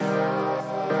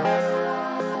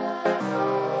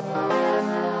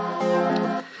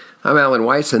I'm Alan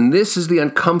Weiss, and this is The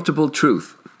Uncomfortable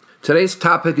Truth. Today's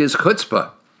topic is chutzpah.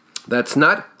 That's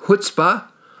not chutzpah,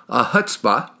 a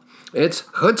chutzpah. It's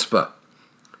chutzpah.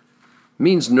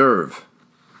 Means nerve.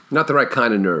 Not the right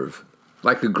kind of nerve,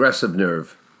 like aggressive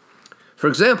nerve. For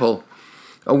example,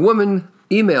 a woman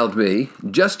emailed me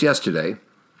just yesterday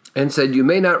and said, "You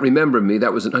may not remember me,"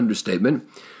 that was an understatement,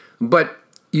 "but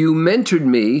you mentored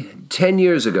me 10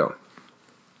 years ago."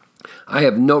 I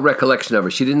have no recollection of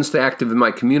her. She didn't stay active in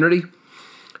my community.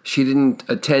 She didn't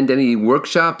attend any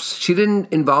workshops. She didn't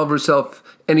involve herself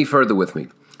any further with me.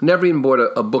 Never even bought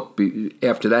a book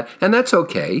after that, and that's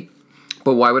okay,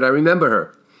 but why would I remember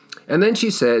her? And then she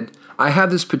said, "I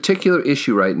have this particular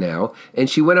issue right now," and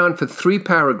she went on for 3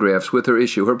 paragraphs with her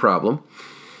issue, her problem,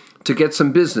 to get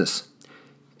some business.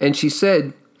 And she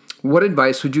said, "What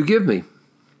advice would you give me?"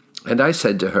 And I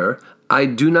said to her, "I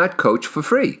do not coach for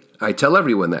free. I tell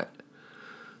everyone that."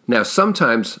 Now,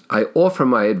 sometimes I offer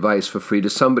my advice for free to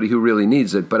somebody who really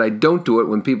needs it, but I don't do it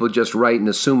when people just write and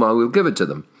assume I will give it to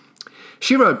them.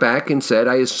 She wrote back and said,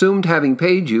 "I assumed having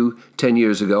paid you 10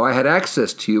 years ago, I had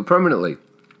access to you permanently."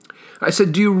 I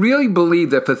said, "Do you really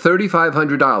believe that for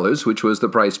 $3,500, which was the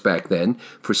price back then,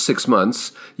 for 6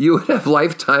 months, you would have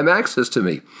lifetime access to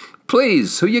me?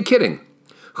 Please, who are you kidding?"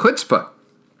 Chutzpah.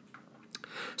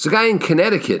 There's a guy in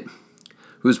Connecticut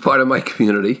who's part of my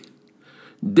community,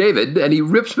 David, and he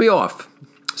rips me off,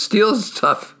 steals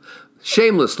stuff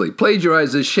shamelessly,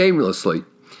 plagiarizes shamelessly.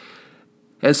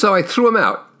 And so I threw him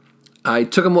out. I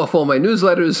took him off all my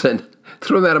newsletters and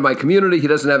threw him out of my community. He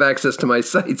doesn't have access to my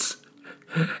sites.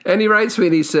 And he writes me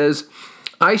and he says,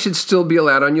 "I should still be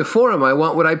allowed on your forum. I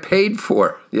want what I paid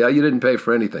for." Yeah, you didn't pay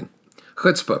for anything.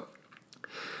 Chutzpah.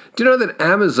 Do you know that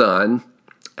Amazon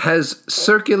has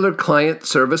circular client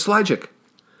service logic?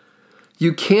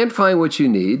 You can't find what you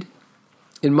need.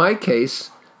 In my case,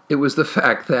 it was the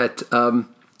fact that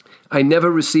I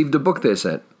never received a book they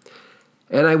sent.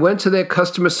 And I went to their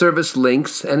customer service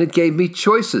links, and it gave me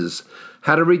choices.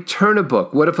 How to return a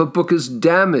book. What if a book is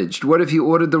damaged? What if you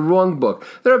ordered the wrong book?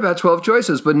 There are about 12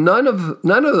 choices, but none of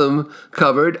them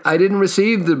covered I didn't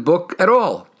receive the book at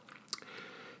all.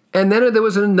 And then there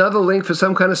was another link for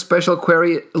some kind of special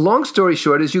query. Long story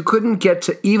short is you couldn't get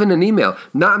to even an email.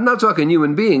 I'm not talking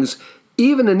human beings,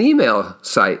 even an email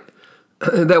site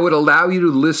that would allow you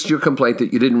to list your complaint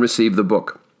that you didn't receive the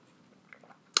book.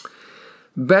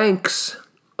 Banks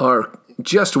are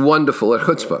just wonderful at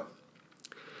chutzpah.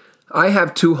 I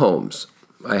have 2 homes.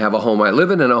 I have a home I live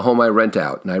in and a home I rent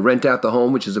out. And I rent out the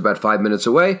home, which is about 5 minutes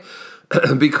away,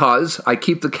 because I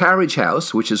keep the carriage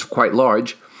house, which is quite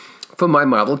large, for my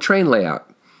model train layout.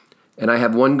 And I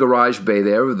have 1 garage bay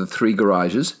there of the 3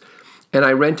 garages. And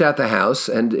I rent out the house,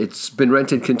 and it's been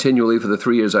rented continually for the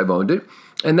 3 years I've owned it.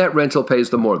 And that rental pays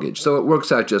the mortgage, so it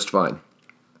works out just fine.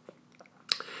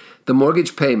 The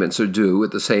mortgage payments are due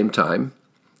at the same time,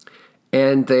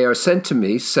 and they are sent to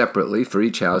me separately for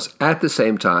each house at the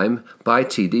same time by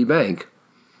TD Bank.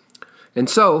 And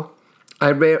so I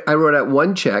wrote out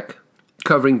 1 check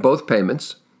covering both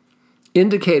payments,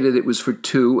 indicated it was for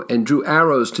 2, and drew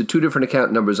arrows to 2 different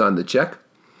account numbers on the check.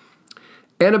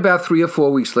 And about 3 or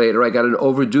 4 weeks later, I got an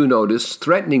overdue notice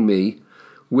threatening me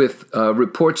with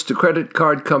reports to credit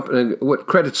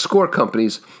score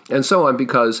companies, and so on,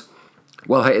 because,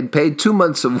 well, I had paid 2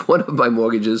 months of one of my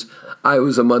mortgages. I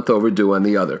was a month overdue on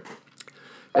the other.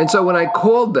 And so when I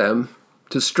called them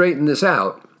to straighten this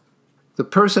out, the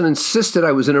person insisted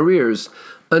I was in arrears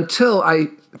until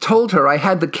I told her I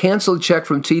had the canceled check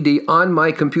from TD on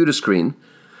my computer screen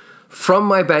from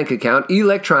my bank account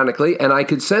electronically, and I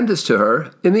could send this to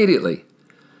her immediately.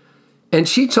 And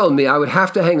she told me I would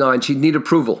have to hang on. She'd need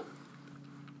approval.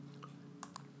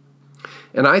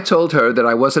 And I told her that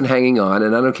I wasn't hanging on,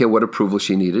 and I don't care what approval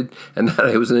she needed, and that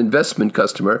I was an investment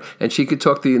customer, and she could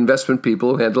talk to the investment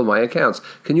people who handle my accounts.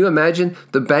 Can you imagine?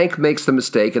 The bank makes the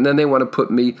mistake, and then they want to put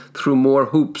me through more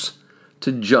hoops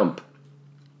to jump.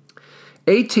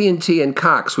 AT&T and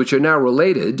Cox, which are now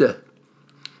related,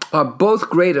 are both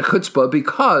great at chutzpah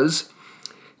because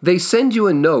they send you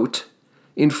a note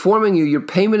informing you your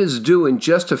payment is due in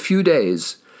just a few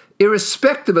days,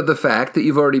 irrespective of the fact that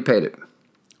you've already paid it.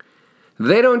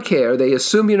 They don't care. They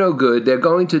assume you're no good. They're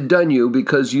going to dun you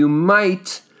because you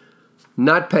might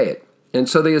not pay it. And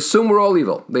so they assume we're all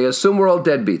evil. They assume we're all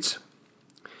deadbeats.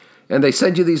 And they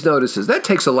send you these notices. That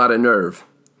takes a lot of nerve.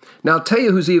 Now, I'll tell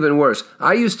you who's even worse.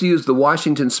 I used to use the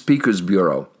Washington Speakers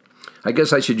Bureau. I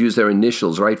guess I should use their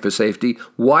initials, right, for safety.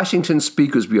 Washington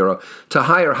Speakers Bureau, to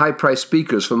hire high-priced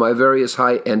speakers for my various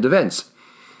high-end events.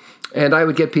 And I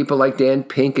would get people like Dan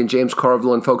Pink and James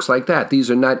Carville and folks like that. These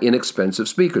are not inexpensive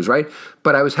speakers, right?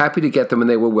 But I was happy to get them, and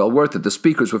they were well worth it. The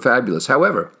speakers were fabulous.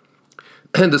 However,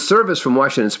 And the service from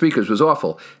Washington speakers was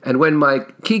awful. And when my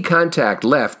key contact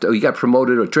left, or he got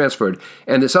promoted or transferred,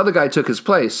 and this other guy took his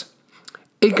place,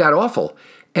 it got awful.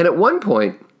 And at one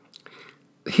point,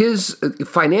 his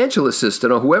financial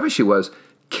assistant, or whoever she was,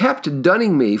 kept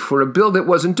dunning me for a bill that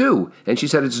wasn't due. And she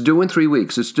said, it's due in 3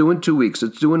 weeks, it's due in 2 weeks,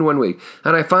 it's due in 1 week.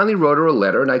 And I finally wrote her a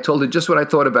letter, and I told her just what I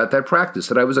thought about that practice,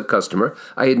 that I was a customer,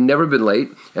 I had never been late,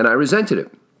 and I resented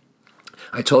it.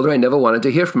 I told her I never wanted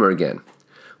to hear from her again.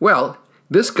 Well,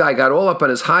 this guy got all up on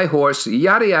his high horse,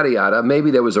 yada, yada, yada.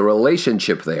 Maybe there was a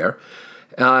relationship there.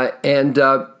 And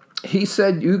he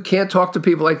said, you can't talk to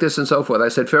people like this and so forth. I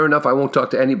said, fair enough, I won't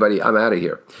talk to anybody. I'm out of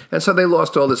here. And so they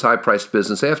lost all this high-priced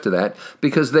business after that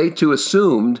because they, too,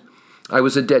 assumed I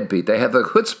was a deadbeat. They had the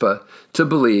chutzpah to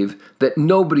believe that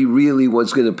nobody really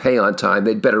was going to pay on time.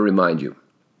 They'd better remind you.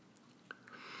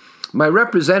 My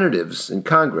representatives in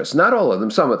Congress, not all of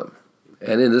them, some of them,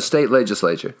 and in the state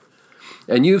legislature,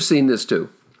 and you've seen this too,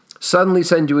 suddenly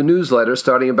send you a newsletter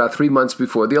starting about 3 months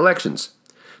before the elections.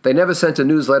 They never sent a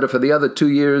newsletter for the other 2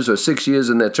 years or 6 years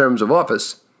in their terms of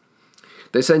office.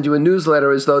 They send you a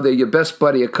newsletter as though they're your best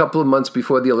buddy a couple of months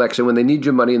before the election when they need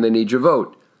your money and they need your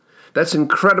vote. That's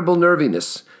incredible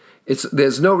nerviness.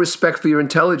 There's no respect for your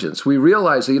intelligence. We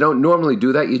realize that you don't normally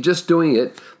do that. You're just doing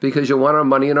it because you want our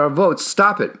money and our votes.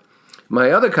 Stop it. My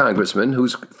other congressman,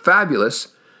 who's fabulous,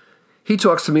 he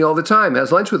talks to me all the time,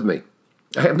 has lunch with me.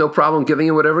 I have no problem giving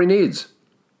him whatever he needs.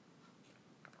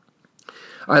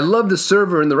 I love the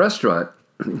server in the restaurant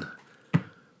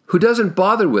who doesn't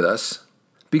bother with us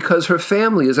because her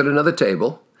family is at another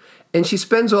table and she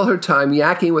spends all her time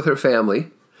yakking with her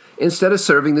family instead of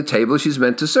serving the table she's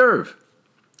meant to serve.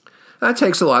 That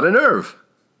takes a lot of nerve.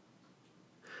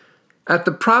 At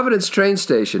the Providence train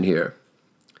station here,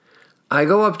 I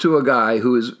go up to a guy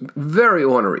who is very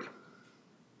ornery,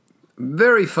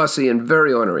 very fussy and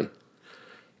very ornery.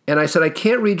 And I said, I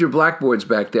can't read your blackboards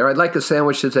back there. I'd like a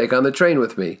sandwich to take on the train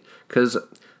with me because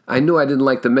I knew I didn't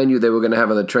like the menu they were going to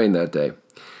have on the train that day.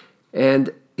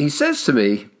 And he says to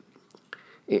me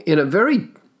in a very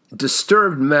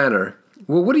disturbed manner,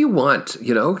 well, what do you want?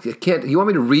 You want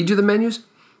me to read you the menus?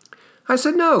 I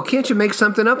said, no, can't you make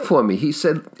something up for me? He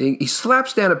said, he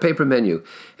slaps down a paper menu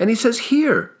and he says,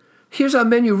 here's our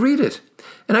menu, read it.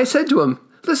 And I said to him,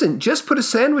 listen, just put a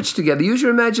sandwich together. Use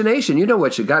your imagination. You know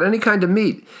what you got, any kind of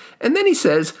meat. And then he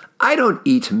says, I don't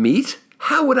eat meat.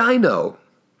 How would I know?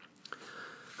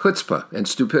 Chutzpah and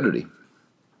stupidity.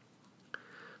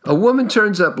 A woman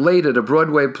turns up late at a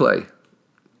Broadway play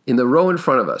in the row in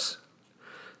front of us,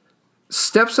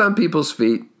 steps on people's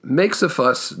feet, makes a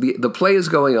fuss. The play is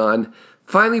going on,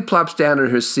 finally plops down in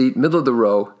her seat, middle of the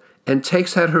row, and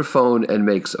takes out her phone and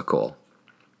makes a call.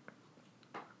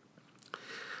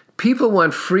 People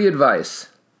want free advice,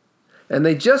 and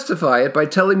they justify it by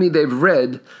telling me they've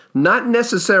read, not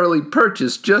necessarily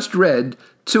purchased, just read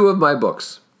 2 of my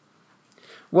books.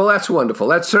 Well, that's wonderful.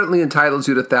 That certainly entitles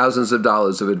you to thousands of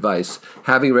dollars of advice,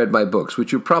 having read my books,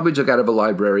 which you probably took out of a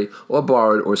library or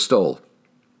borrowed or stole.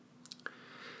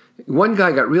 One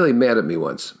guy got really mad at me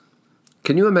once.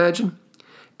 Can you imagine?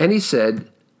 And he said,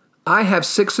 I have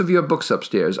 6 of your books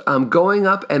upstairs. I'm going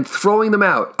up and throwing them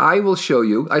out. I will show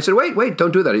you. I said, wait,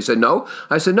 don't do that. He said, no.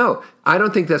 I said, no, I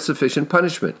don't think that's sufficient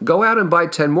punishment. Go out and buy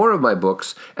 10 more of my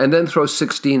books and then throw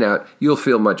 16 out. You'll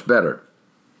feel much better.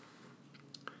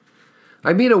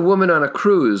 I meet a woman on a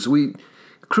cruise.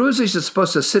 Cruises are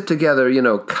supposed to sit together,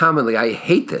 commonly. I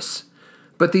hate this.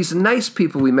 But these nice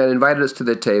people we met invited us to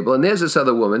their table, and there's this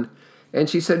other woman. And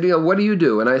she said, what do you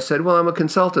do? And I said, well, I'm a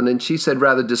consultant. And she said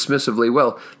rather dismissively,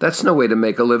 well, that's no way to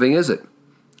make a living, is it?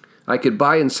 I could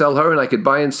buy and sell her, and I could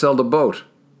buy and sell the boat.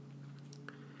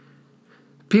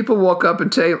 People walk up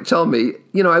and tell me,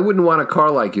 I wouldn't want a car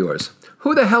like yours.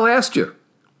 Who the hell asked you?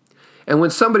 And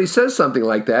when somebody says something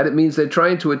like that, it means they're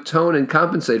trying to atone and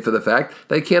compensate for the fact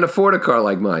they can't afford a car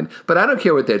like mine. But I don't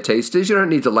care what their taste is. You don't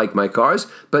need to like my cars,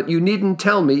 but you needn't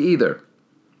tell me either.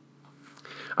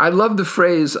 I love the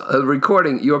phrase,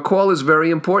 recording, your call is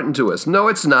very important to us. No,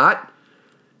 it's not.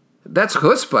 That's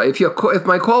chutzpah. If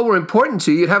my call were important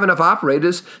to you, you'd have enough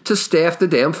operators to staff the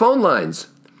damn phone lines.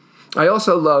 I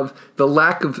also love the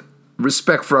lack of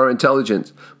respect for our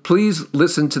intelligence. Please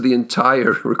listen to the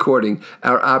entire recording.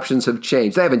 Our options have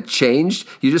changed. They haven't changed.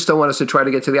 You just don't want us to try to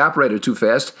get to the operator too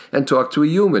fast and talk to a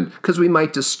human because we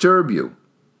might disturb you.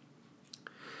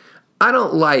 I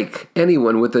don't like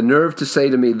anyone with the nerve to say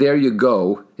to me, there you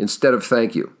go, instead of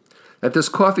thank you. At this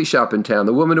coffee shop in town,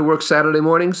 the woman who works Saturday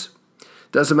mornings,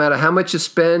 doesn't matter how much you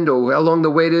spend or how long the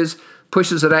wait is,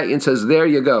 pushes it at you and says, there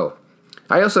you go.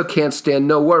 I also can't stand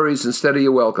no worries instead of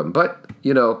you're welcome. But,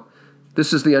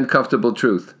 this is the uncomfortable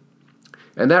truth.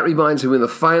 And that reminds me, when the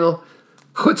final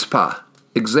chutzpah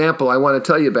example I want to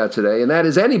tell you about today, and that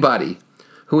is anybody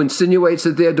who insinuates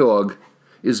that their dog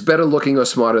is better looking or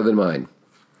smarter than mine.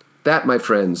 That, my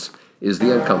friends, is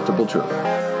the uncomfortable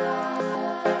truth.